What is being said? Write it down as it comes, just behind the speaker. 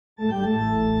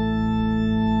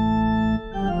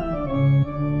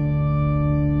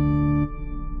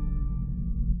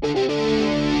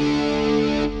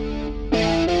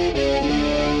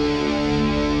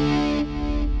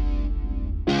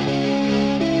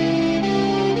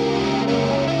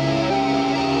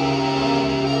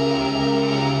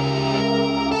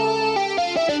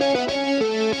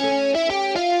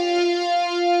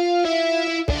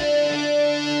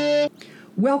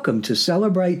Welcome to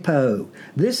Celebrate Poe.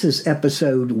 This is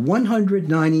episode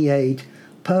 198,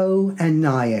 Poe and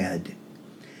Nyad.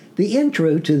 The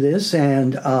intro to this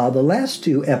and the last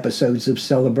two episodes of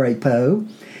Celebrate Poe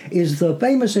is the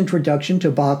famous introduction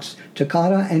to Bach's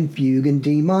Toccata and Fugue in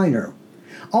D minor,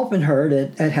 often heard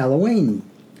at Halloween.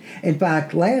 In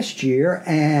fact, last year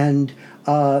and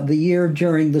the year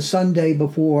during the Sunday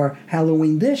before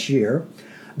Halloween this year,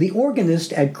 the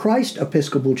organist at Christ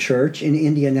Episcopal Church in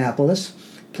Indianapolis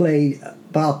played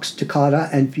Bach's Toccata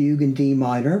and Fugue in D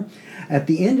minor at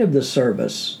the end of the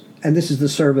service, and this is the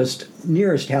service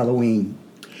nearest Halloween.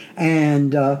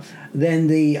 And then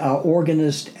the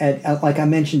organist at, like I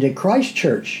mentioned, at Christ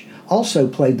Church also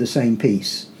played the same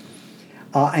piece.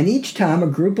 And each time a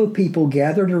group of people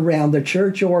gathered around the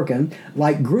church organ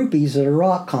like groupies at a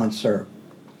rock concert.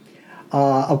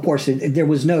 Of course, there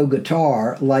was no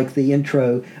guitar like the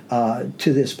intro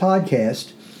to this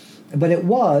podcast, but it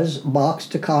was Bach's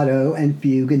Toccata and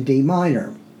Fugue in D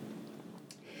minor.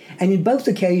 And in both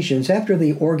occasions, after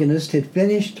the organist had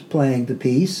finished playing the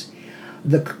piece,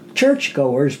 the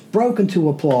churchgoers broke into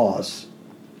applause.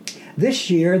 This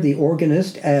year, the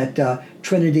organist at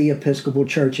Trinity Episcopal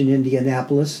Church in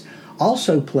Indianapolis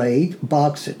also played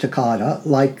Bach's Toccata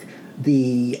like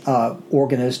the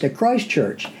organist at Christ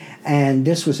Church, and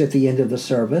this was at the end of the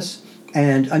service.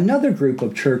 And another group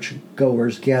of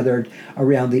churchgoers gathered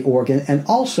around the organ and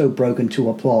also broke into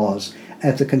applause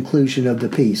at the conclusion of the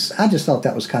piece. I just thought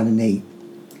that was kind of neat.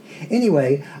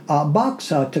 Anyway, Bach's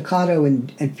Toccata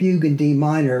and Fugue in D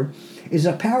minor is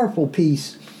a powerful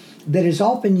piece that is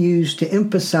often used to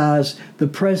emphasize the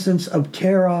presence of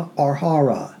terror or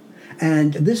horror.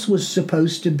 And this was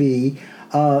supposed to be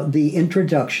the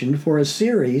introduction for a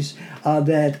series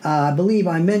that I believe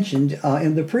I mentioned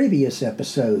in the previous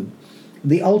episode,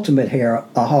 The Ultimate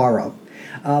Horror.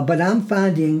 But I'm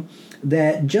finding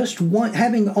that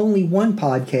having only one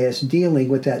podcast dealing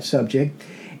with that subject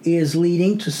is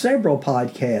leading to several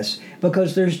podcasts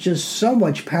because there's just so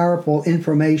much powerful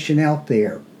information out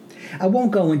there. I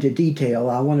won't go into detail.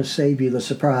 I want to save you the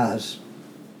surprise.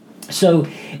 So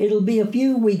it'll be a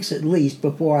few weeks at least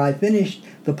before I finish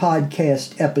the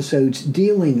podcast episodes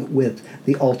dealing with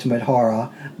the ultimate horror,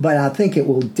 but I think it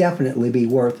will definitely be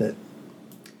worth it.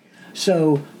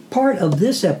 So part of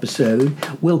this episode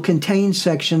will contain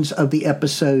sections of the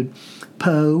episode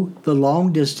Poe, the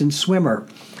Long Distance Swimmer,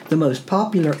 the most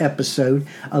popular episode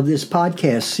of this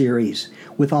podcast series,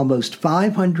 with almost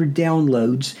 500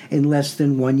 downloads in less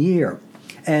than 1 year,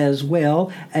 as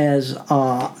well as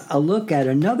a look at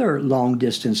another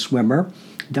long-distance swimmer,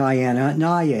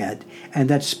 Niad, and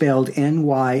that's spelled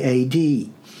Nyad,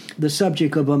 the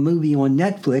subject of a movie on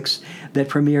Netflix that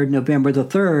premiered November the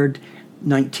 3rd,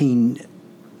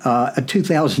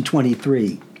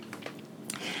 2023.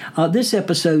 This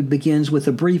episode begins with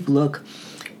a brief look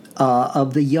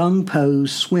of the young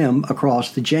Poe's swim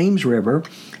across the James River,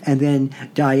 and then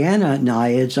Diana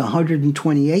Niad's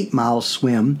 128-mile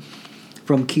swim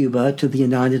from Cuba to the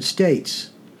United States.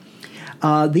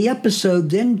 The episode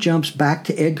then jumps back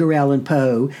to Edgar Allan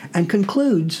Poe and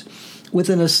concludes with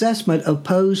an assessment of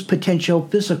Poe's potential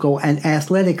physical and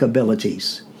athletic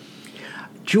abilities.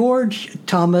 George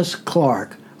Thomas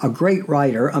Clark, a great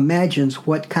writer, imagines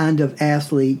what kind of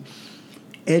athlete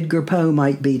Edgar Poe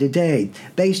might be today,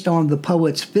 based on the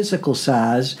poet's physical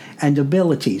size and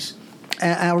abilities.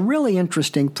 A really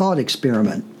interesting thought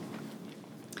experiment.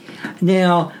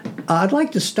 Now, I'd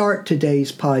like to start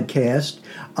today's podcast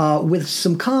with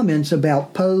some comments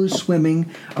about Poe's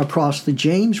swimming across the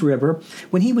James River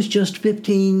when he was just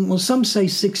 15, well, some say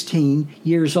 16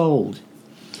 years old.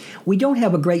 We don't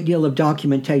have a great deal of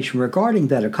documentation regarding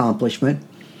that accomplishment,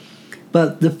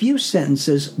 but the few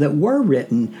sentences that were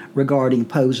written regarding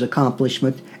Poe's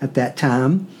accomplishment at that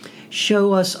time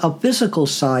show us a physical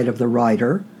side of the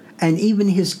writer and even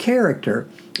his character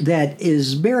that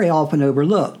is very often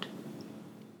overlooked.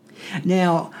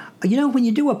 Now, when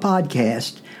you do a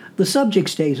podcast, the subject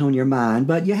stays on your mind,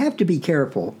 but you have to be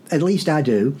careful, at least I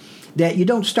do, that you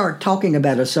don't start talking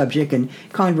about a subject and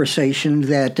conversation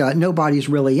that nobody's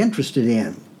really interested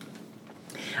in.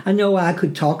 I know I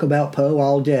could talk about Poe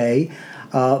all day,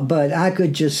 but I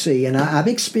could just see, and I've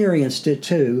experienced it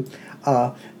too,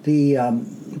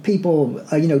 the people,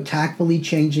 tactfully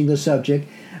changing the subject,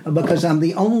 because I'm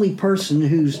the only person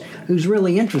who's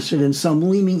really interested in some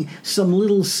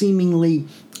little seemingly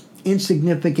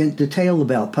insignificant detail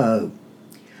about Poe.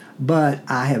 But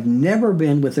I have never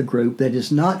been with a group that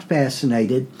is not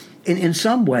fascinated in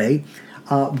some way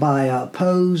by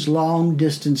Poe's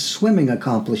long-distance swimming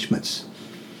accomplishments.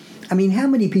 I mean, how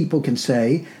many people can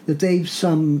say that they've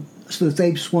swum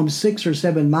 6 or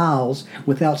 7 miles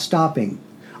without stopping,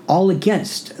 all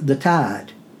against the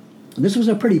tide? And this was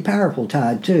a pretty powerful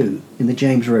tide, too, in the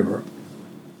James River.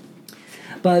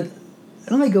 But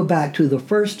let me go back to the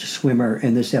first swimmer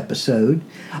in this episode,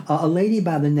 a lady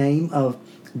by the name of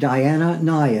Diana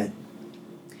Niad.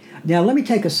 Now, let me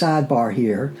take a sidebar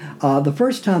here. The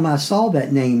first time I saw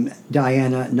that name,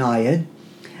 Diana Niad,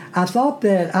 I thought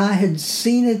that I had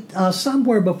seen it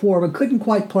somewhere before, but couldn't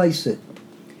quite place it.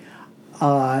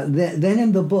 Then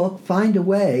in the book, Find a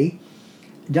Way,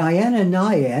 Diana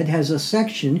Niad has a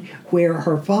section where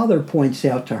her father points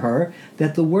out to her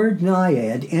that the word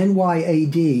Nyad,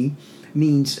 N-Y-A-D,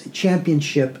 means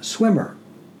championship swimmer.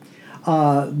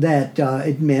 That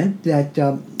it meant that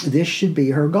this should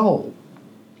be her goal.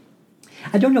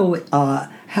 I don't know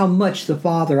how much the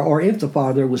father, or if the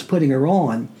father, was putting her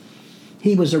on.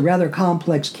 He was a rather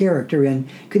complex character and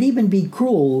could even be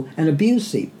cruel and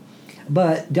abusive.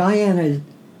 But Diana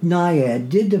Niad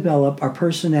did develop a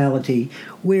personality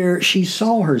where she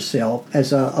saw herself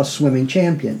as a swimming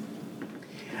champion.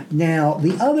 Now,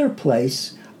 the other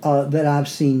place that I've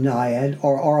seen Niad,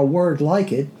 or a word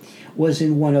like it, was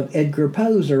in one of Edgar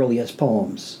Poe's earliest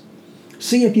poems.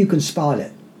 See if you can spot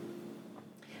it.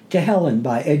 To Helen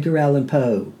by Edgar Allan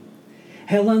Poe.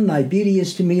 Helen, thy beauty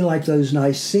is to me like those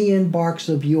Nicean barks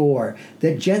of yore,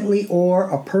 that gently o'er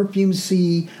a perfumed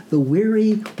sea the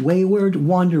weary, wayward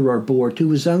wanderer bore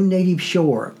to his own native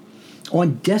shore.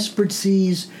 On desperate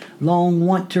seas long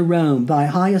wont to roam, thy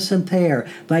hyacinth hair,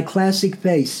 thy classic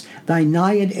face, thy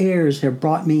Niad airs have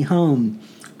brought me home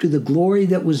to the glory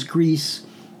that was Greece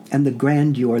and the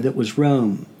grandeur that was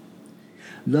Rome.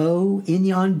 Lo, in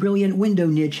yon brilliant window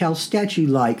niche, how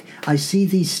statue-like I see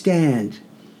thee stand,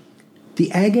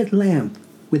 the agate lamp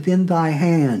within thy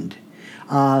hand,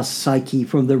 ah, Psyche,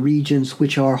 from the regions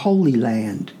which are Holy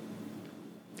Land.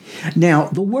 Now,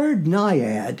 the word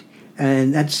Nyad,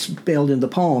 and that's spelled in the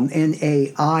poem,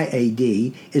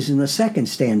 N-A-I-A-D, is in the second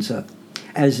stanza,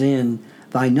 as in,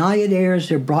 thy Niad airs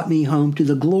have brought me home to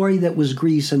the glory that was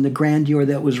Greece and the grandeur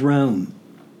that was Rome.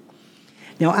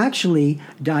 Now, actually,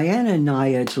 Diana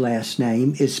Niad's last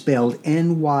name is spelled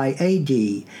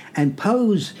N-Y-A-D, and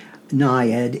Poe's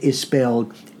Nyad is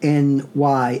spelled N-Y-A-I-D,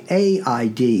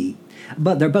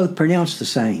 but they're both pronounced the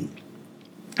same.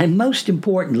 And most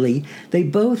importantly, they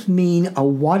both mean a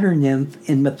water nymph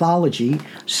in mythology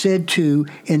said to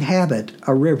inhabit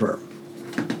a river.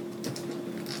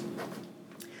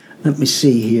 Let me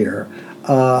see here.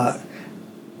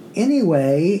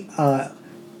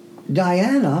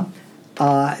 Diana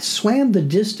swam the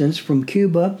distance from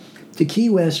Cuba to Key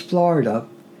West, Florida,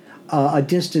 a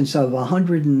distance of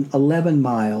 111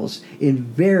 miles in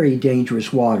very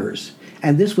dangerous waters.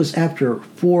 And this was after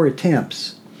 4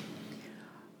 attempts.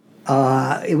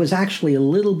 It was actually a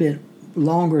little bit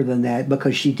longer than that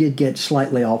because she did get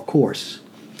slightly off course.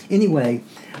 Anyway,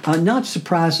 not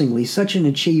surprisingly, such an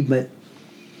achievement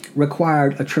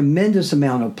required a tremendous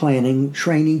amount of planning,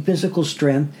 training, physical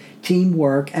strength,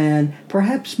 teamwork, and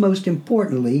perhaps most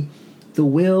importantly, the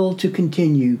will to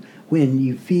continue when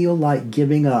you feel like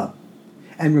giving up.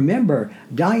 And remember,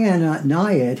 Diana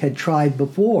Niad had tried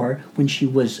before when she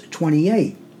was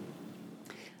 28.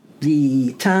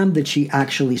 The time that she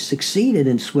actually succeeded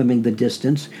in swimming the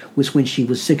distance was when she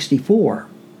was 64.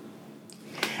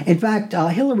 In fact,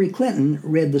 Hillary Clinton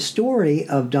read the story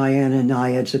of Diana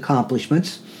Niad's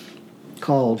accomplishments,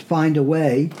 called Find a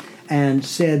Way, and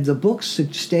said the book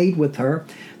stayed with her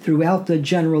throughout the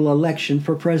general election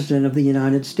for President of the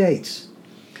United States.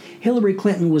 Hillary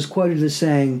Clinton was quoted as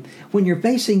saying, when you're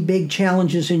facing big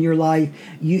challenges in your life,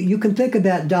 you can think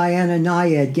about Diana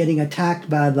Niad getting attacked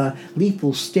by the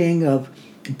lethal sting of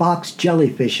box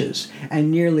jellyfishes,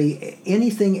 and nearly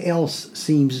anything else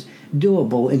seems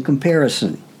doable in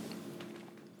comparison.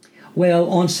 Well,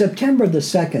 on September the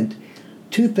 2nd,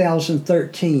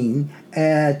 2013,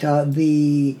 at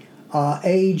the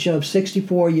age of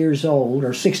 64 years old,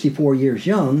 or 64 years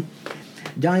young,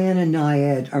 Diana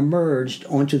Niad emerged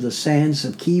onto the sands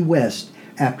of Key West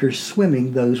after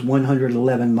swimming those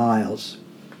 111 miles.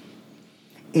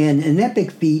 In an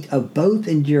epic feat of both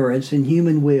endurance and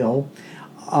human will,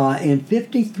 in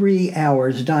 53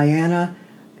 hours, Diana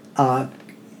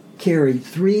carried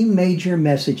three major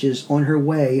messages on her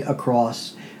way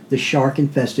across the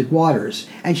shark-infested waters,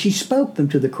 and she spoke them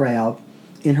to the crowd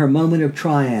in her moment of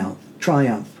triumph.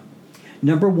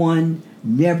 Number one,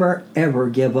 never ever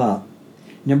give up.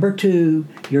 Number two,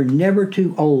 you're never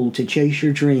too old to chase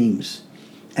your dreams.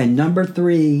 And number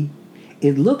three,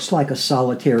 it looks like a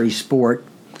solitary sport,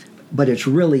 but it's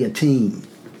really a team.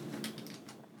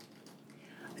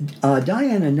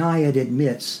 Diana Niad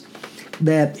admits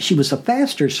that she was a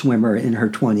faster swimmer in her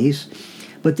 20s,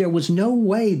 but there was no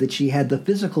way that she had the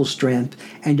physical strength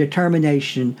and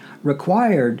determination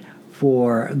required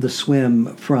for the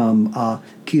swim from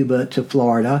Cuba to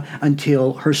Florida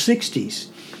until her 60s.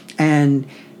 And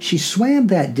she swam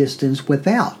that distance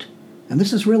without, and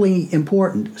this is really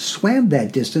important, swam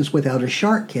that distance without a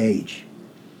shark cage.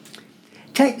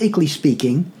 Technically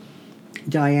speaking,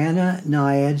 Diana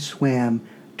Niad swam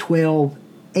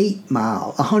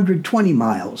 120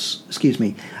 miles,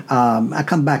 I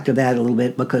come back to that a little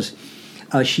bit because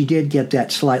she did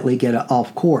get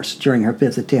off course during her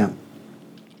fifth attempt.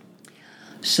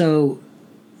 So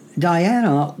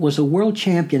Diana was a world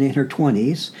champion in her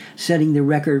 20s, setting the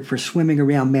record for swimming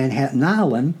around Manhattan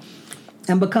Island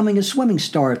and becoming a swimming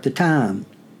star at the time.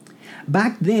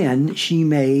 Back then, she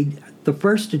made the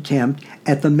first attempt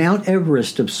at the Mount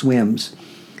Everest of swims,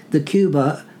 the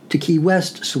Cuba to Key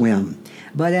West swim.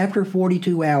 But after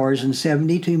 42 hours and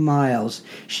 72 miles,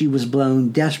 she was blown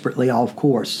desperately off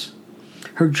course.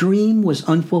 Her dream was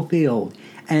unfulfilled,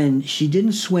 and she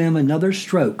didn't swim another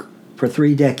stroke for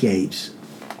 3 decades.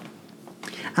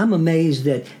 I'm amazed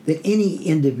that any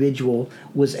individual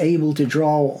was able to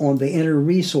draw on the inner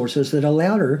resources that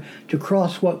allowed her to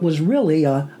cross what was really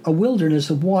a wilderness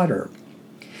of water.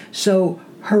 So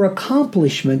her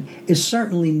accomplishment is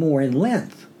certainly more in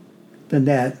length than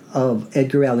that of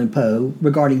Edgar Allan Poe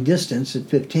regarding distance at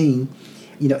 15.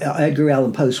 Edgar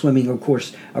Allan Poe swimming, of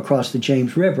course, across the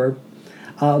James River.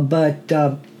 But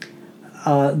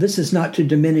this is not to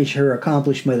diminish her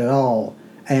accomplishment at all.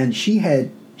 And she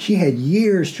had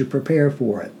years to prepare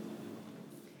for it.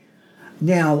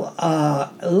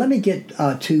 Now, let me get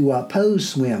to Poe's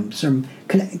swim, some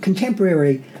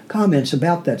contemporary comments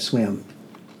about that swim.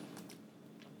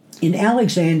 In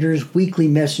Alexander's Weekly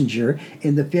Messenger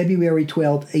in the February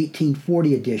 12,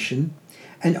 1840 edition,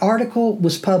 an article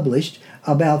was published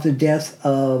about the death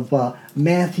of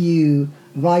Matthew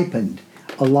Vipond,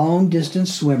 a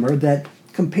long-distance swimmer that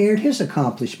compared his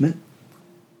accomplishment.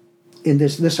 In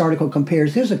this article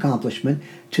compares his accomplishment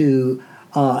to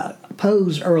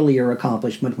Poe's earlier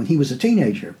accomplishment when he was a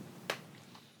teenager.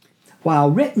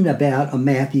 While written about a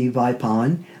Matthew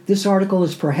Vipond, this article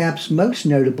is perhaps most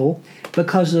notable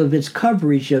because of its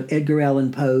coverage of Edgar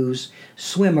Allan Poe's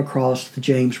swim across the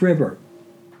James River.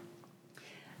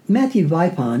 Matthew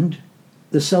Vipond,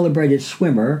 the celebrated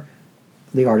swimmer,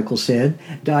 the article said,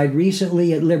 died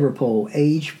recently at Liverpool,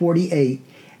 age 48,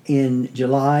 in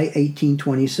July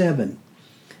 1827.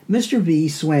 Mr. V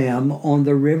swam on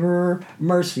the River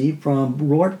Mersey from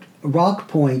Rock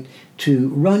Point to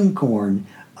Runcorn,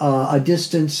 a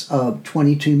distance of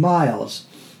 22 miles,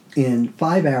 in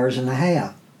 5 hours and a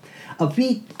half. A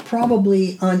feat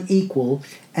probably unequaled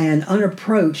and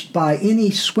unapproached by any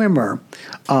swimmer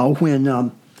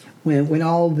when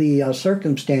all the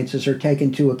circumstances are taken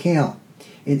into account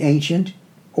in ancient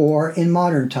or in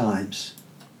modern times.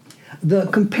 The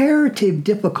comparative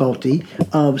difficulty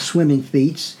of swimming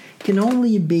feats can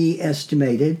only be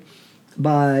estimated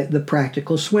by the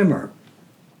practical swimmer,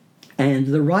 and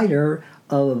the writer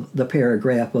of the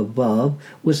paragraph above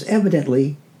was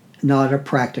evidently not a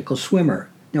practical swimmer.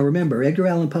 Now remember, Edgar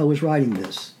Allan Poe was writing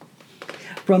this.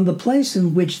 From the place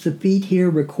in which the feat here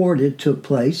recorded took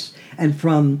place, and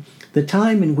from the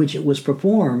time in which it was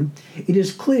performed, it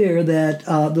is clear that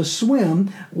the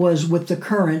swim was with the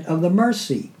current of the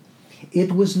Mersey.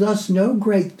 It was thus no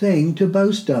great thing to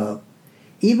boast of.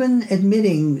 Even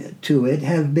admitting to it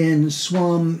have been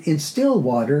swum in still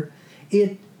water,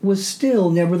 it was still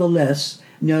nevertheless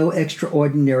no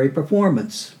extraordinary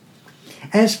performance.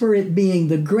 As for it being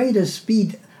the greatest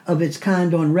feat of its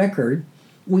kind on record,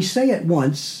 we say at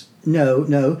once,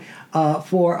 no,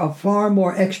 for a far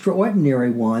more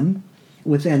extraordinary one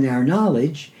within our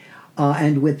knowledge,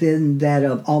 and within that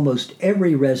of almost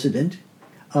every resident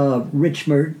of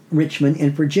Richmond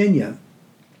in Virginia.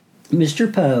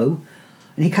 Mr. Poe,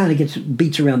 and he kind of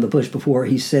beats around the bush before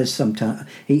he says sometimes,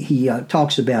 he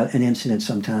talks about an incident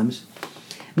sometimes.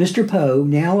 Mr. Poe,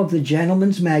 now of the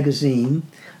Gentleman's Magazine,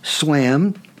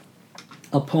 swam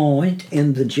a point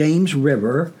in the James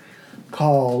River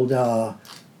called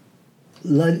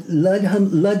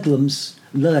Ludlam's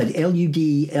Lud,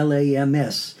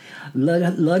 Ludlams,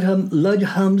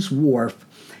 Ludham's Wharf,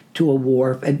 to a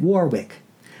wharf at Warwick,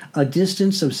 a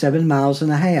distance of 7 miles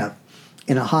and a half,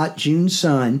 in a hot June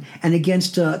sun and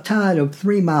against a tide of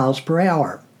 3 miles per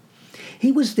hour.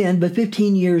 He was then but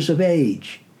 15 years of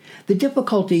age. The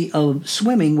difficulty of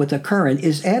swimming with a current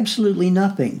is absolutely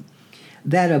nothing.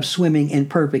 That of swimming in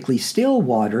perfectly still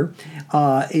water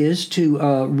is to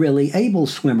a really able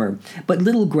swimmer, but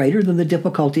little greater than the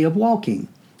difficulty of walking,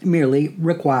 merely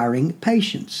requiring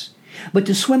patience. But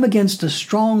to swim against a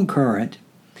strong current,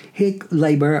 hic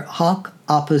labor hoc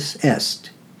opus est.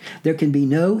 There can be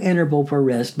no interval for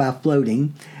rest by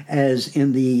floating, as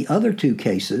in the other two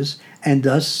cases, and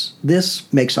thus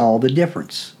this makes all the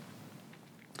difference.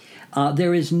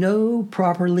 There is no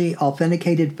properly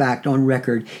authenticated fact on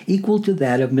record equal to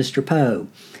that of Mr. Poe,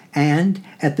 and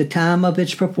at the time of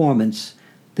its performance,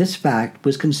 this fact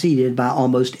was conceded by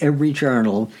almost every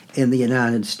journal in the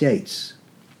United States.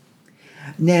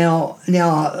 Now,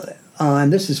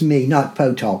 and this is me, not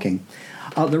Poe talking.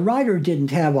 The writer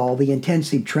didn't have all the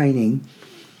intensive training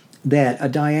that a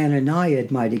Diana Niad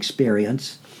might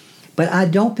experience, but I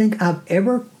don't think I've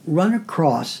ever run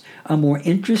across a more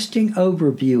interesting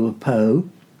overview of Poe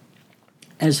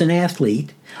as an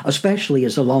athlete, especially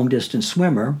as a long-distance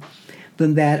swimmer,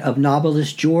 than that of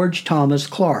novelist George Thomas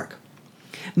Clark.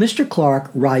 Mr.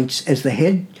 Clark writes as the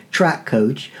head track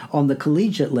coach on the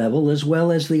collegiate level, as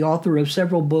well as the author of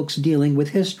several books dealing with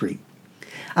history.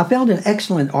 I found an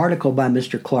excellent article by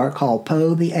Mr. Clark called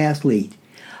Poe the Athlete.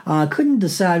 I couldn't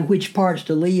decide which parts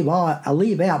to leave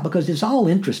out because it's all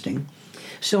interesting.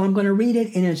 So I'm going to read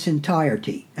it in its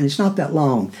entirety. And it's not that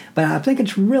long, but I think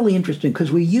it's really interesting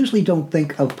because we usually don't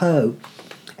think of Poe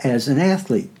as an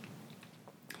athlete.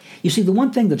 You see, the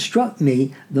one thing that struck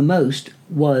me the most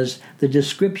was the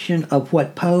description of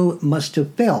what Poe must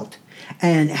have felt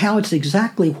and how it's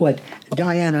exactly what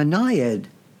Diana Niad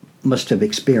must have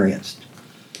experienced.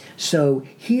 So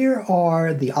here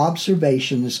are the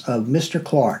observations of Mr.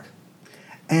 Clark.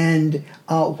 And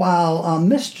while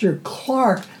Mr.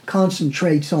 Clark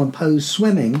concentrates on Poe's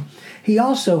swimming, he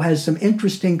also has some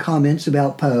interesting comments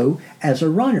about Poe as a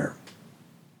runner.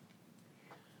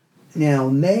 Now,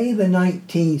 May the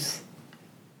 19th,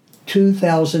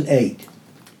 2008.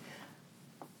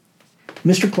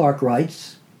 Mr. Clark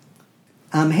writes,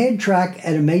 I'm head track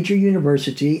at a major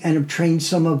university and have trained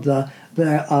some of the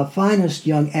finest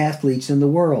young athletes in the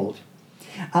world.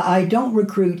 I don't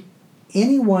recruit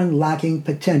anyone lacking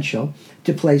potential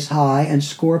to place high and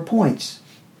score points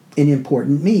in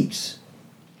important meets.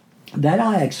 That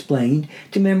I explained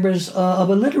to members of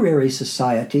a literary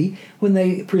society when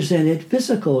they presented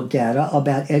physical data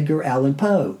about Edgar Allan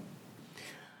Poe.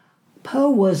 Poe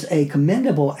was a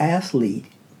commendable athlete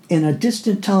in a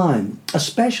distant time,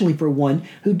 especially for one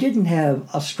who didn't have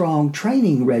a strong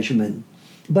training regimen,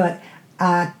 but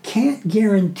I can't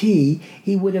guarantee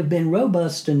he would have been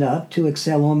robust enough to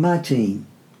excel on my team.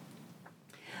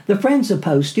 The friends of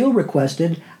Poe still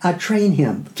requested I train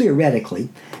him, theoretically,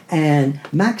 and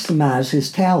maximize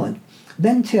his talent,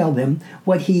 then tell them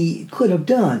what he could have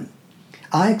done.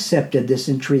 I accepted this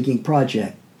intriguing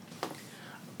project.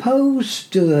 Poe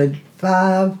stood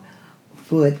 5'8"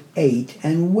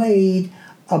 and weighed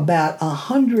about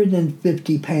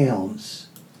 150 pounds.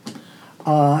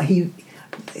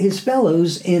 His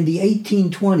fellows in the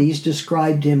 1820s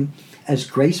described him as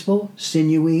graceful,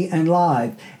 sinewy, and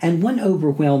lithe, and one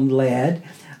overwhelmed lad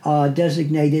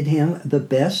designated him the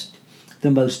best,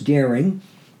 the most daring,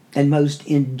 and most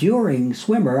enduring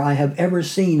swimmer I have ever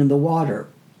seen in the water.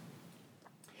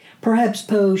 Perhaps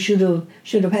Poe should have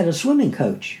had a swimming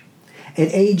coach.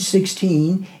 At age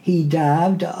 16, he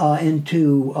dived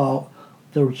into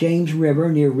the James River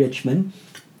near Richmond,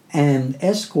 and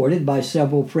escorted by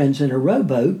several friends in a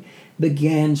rowboat,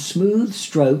 began smooth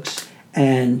strokes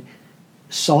and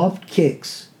soft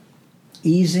kicks,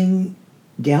 easing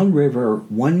downriver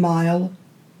 1 mile,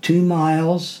 2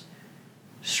 miles,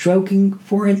 stroking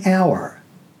for an hour,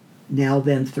 now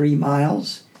then 3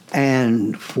 miles,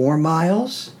 and 4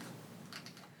 miles,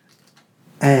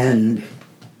 and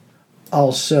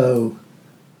also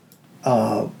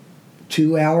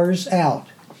 2 hours out,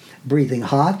 breathing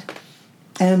hot,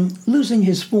 and losing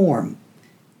his form.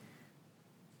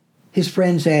 His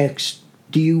friends asked,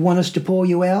 "Do you want us to pull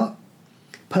you out?"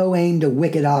 Poe aimed a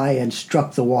wicked eye and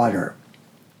struck the water.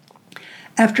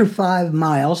 After 5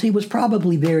 miles, he was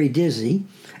probably very dizzy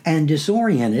and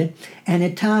disoriented, and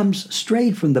at times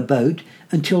strayed from the boat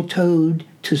until told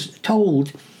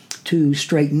to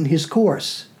straighten his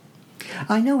course.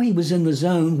 I know he was in the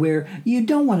zone where you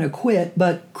don't want to quit,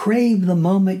 but crave the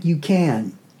moment you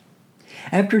can.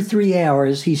 After 3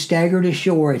 hours, he staggered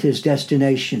ashore at his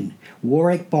destination,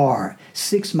 Warwick Bar,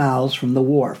 6 miles from the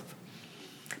wharf.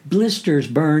 Blisters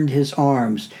burned his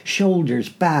arms, shoulders,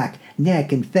 back,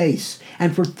 neck, and face,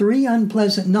 and for 3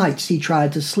 unpleasant nights he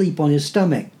tried to sleep on his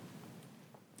stomach.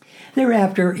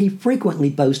 Thereafter, he frequently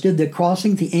boasted that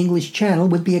crossing the English Channel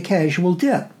would be a casual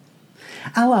dip.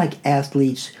 I like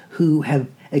athletes who have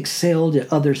excelled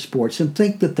at other sports and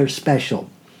think that they're special.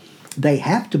 They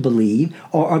have to believe,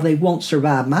 or they won't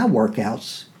survive my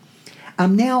workouts.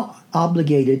 I'm now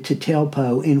obligated to tell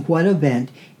Poe in what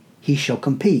event he shall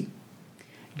compete.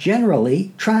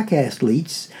 Generally, track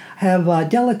athletes have a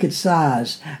delicate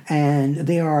size, and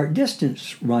they are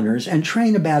distance runners and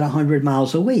train about 100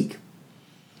 miles a week.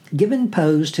 Given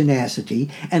Poe's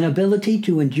tenacity and ability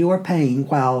to endure pain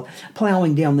while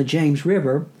plowing down the James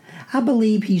River, I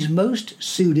believe he's most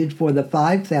suited for the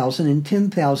 5,000 and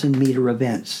 10,000 meter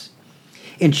events.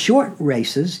 In short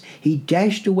races, he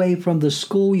dashed away from the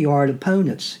schoolyard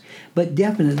opponents, but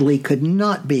definitely could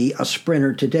not be a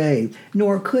sprinter today,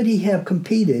 nor could he have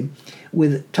competed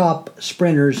with top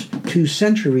sprinters 2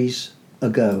 centuries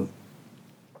ago.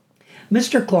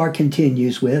 Mr. Clark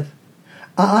continues with,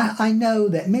 I know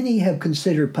that many have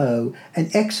considered Poe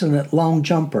an excellent long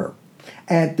jumper.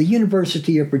 At the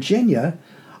University of Virginia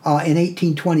in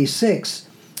 1826,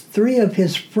 3 of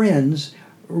his friends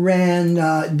ran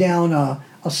down a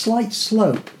slight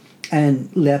slope and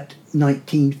leapt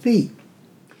 19 feet.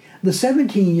 The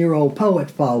 17-year-old poet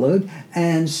followed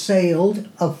and sailed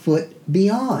a foot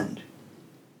beyond.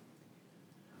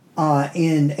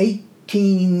 In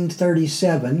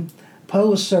 1837,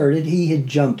 Poe asserted he had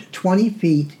jumped 20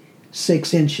 feet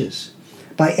 6 inches.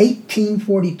 By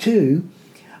 1842,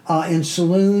 in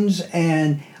saloons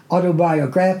and an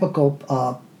autobiographical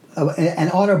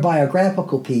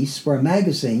piece for a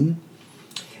magazine,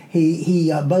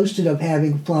 he boasted of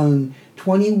having flown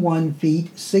 21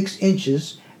 feet 6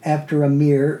 inches after a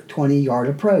mere 20-yard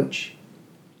approach.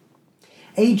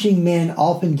 Aging men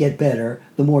often get better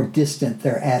the more distant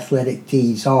their athletic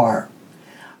deeds are.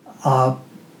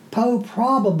 Poe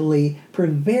probably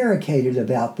prevaricated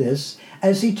about this,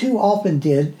 as he too often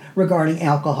did regarding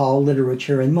alcohol,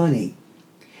 literature, and money.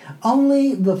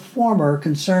 Only the former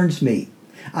concerns me.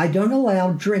 I don't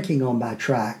allow drinking on my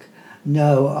track.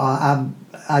 No,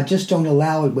 I just don't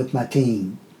allow it with my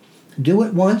team. Do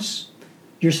it once,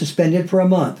 you're suspended for a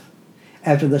month.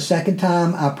 After the second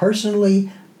time, I personally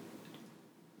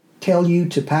tell you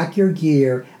to pack your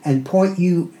gear and point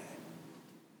you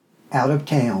out of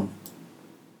town.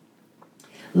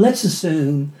 Let's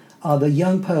assume the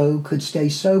young Poe could stay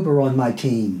sober on my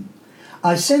team.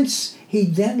 I sense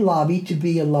he'd then lobby to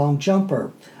be a long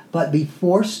jumper, but be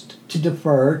forced to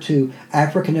defer to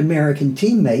African-American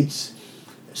teammates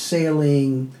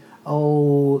sailing,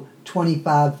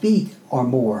 25 feet or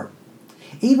more.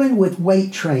 Even with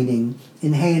weight training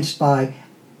enhanced by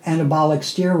anabolic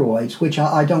steroids, which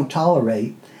I don't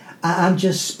tolerate, I'm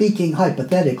just speaking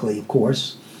hypothetically, of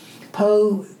course,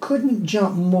 Poe couldn't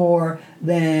jump more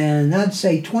than, I'd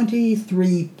say,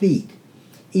 23 feet,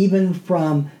 even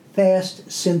from fast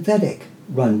synthetic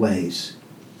runways.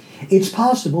 It's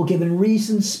possible, given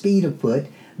recent speed of foot,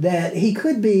 that he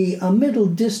could be a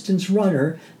middle-distance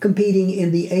runner competing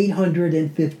in the 800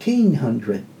 and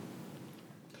 1500.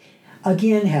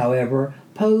 Again, however,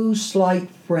 Poe's slight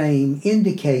frame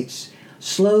indicates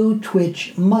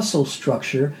slow-twitch muscle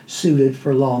structure suited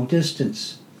for long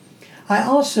distance. I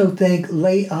also think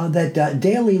that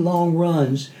daily long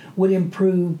runs would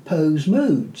improve Poe's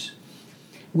moods.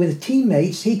 With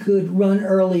teammates, he could run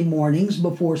early mornings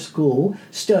before school,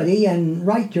 study, and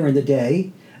write during the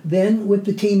day. Then, with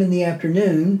the team in the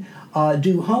afternoon,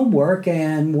 do homework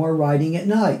and more writing at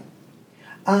night.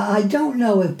 I don't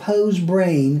know if Poe's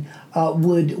brain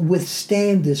would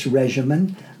withstand this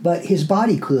regimen, but his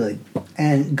body could.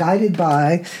 And guided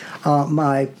by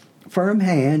my firm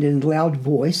hand and loud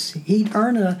voice, he'd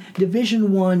earn a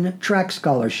Division I track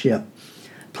scholarship,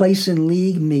 place in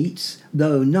league meets,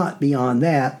 though not beyond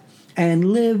that, and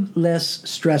live less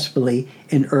stressfully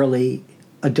in early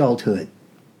adulthood.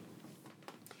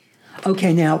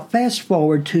 Okay, now fast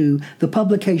forward to the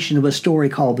publication of a story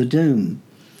called The Dune.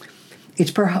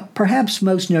 It's perhaps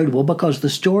most notable because the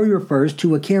story refers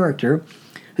to a character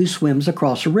who swims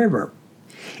across a river.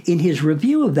 In his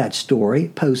review of that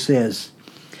story, Poe says,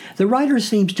 "The writer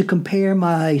seems to compare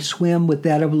my swim with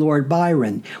that of Lord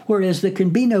Byron, whereas there can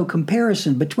be no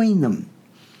comparison between them.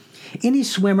 Any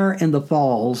swimmer in the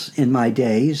falls in my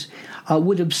days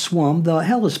would have swum the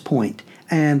Hellespont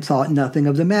and thought nothing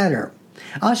of the matter.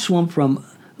 I swam from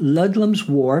Ludlam's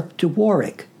Wharf to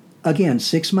Warwick, again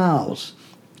 6 miles,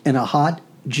 in a hot,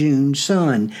 June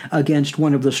sun against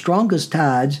one of the strongest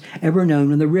tides ever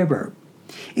known in the river.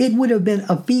 It would have been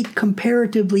a feat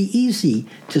comparatively easy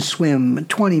to swim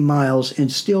 20 miles in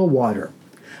still water.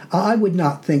 I would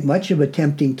not think much of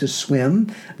attempting to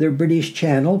swim the British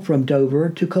Channel from Dover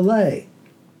to Calais.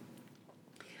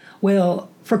 Well,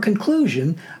 for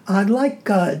conclusion, I'd like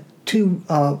for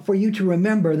you to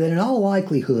remember that in all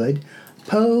likelihood,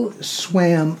 Poe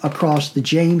swam across the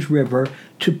James River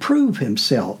to prove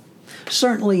himself,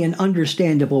 certainly an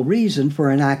understandable reason for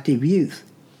an active youth.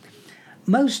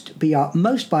 Most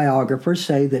biographers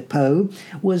say that Poe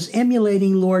was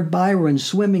emulating Lord Byron's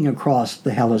swimming across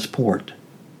the Hellespont.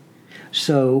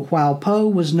 So while Poe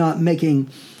was not making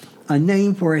a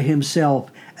name for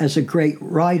himself as a great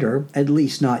writer, at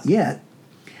least not yet,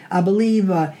 I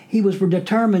believe he was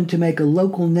determined to make a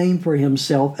local name for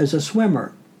himself as a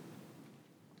swimmer.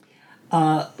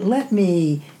 Let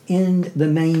me end the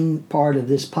main part of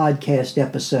this podcast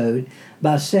episode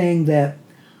by saying that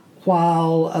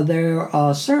while there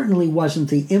certainly wasn't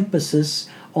the emphasis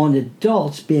on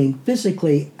adults being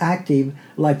physically active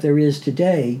like there is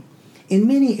today, in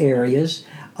many areas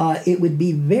it would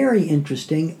be very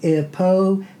interesting if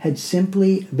Poe had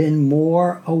simply been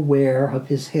more aware of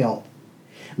his health,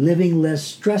 living less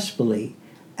stressfully,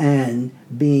 and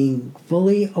being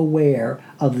fully aware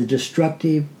of the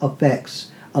destructive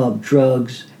effects of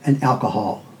drugs and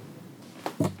alcohol.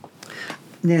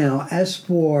 Now, as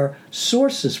for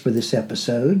sources for this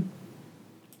episode,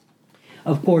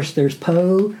 of course, there's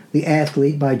Poe, the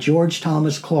Athlete by George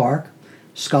Thomas Clark,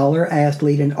 scholar,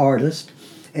 athlete, and artist.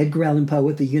 Edgar Allan Poe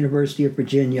at the University of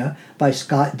Virginia by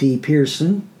Scott D.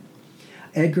 Pearson.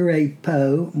 Edgar A.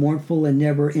 Poe, Mournful and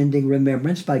Never-Ending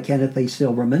Remembrance by Kenneth A.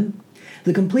 Silverman.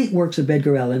 The Complete Works of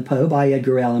Edgar Allan Poe by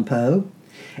Edgar Allan Poe.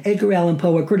 Edgar Allan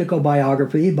Poe, A Critical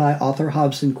Biography by author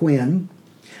Hobson Quinn.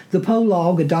 The Poe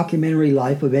Log, A Documentary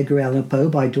Life of Edgar Allan Poe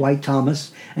by Dwight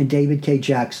Thomas and David K.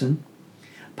 Jackson.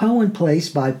 Poe and Place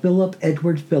by Philip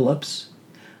Edward Phillips.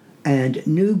 And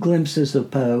New Glimpses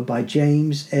of Poe by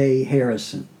James A.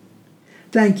 Harrison.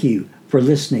 Thank you for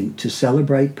listening to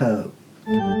Celebrate Poe.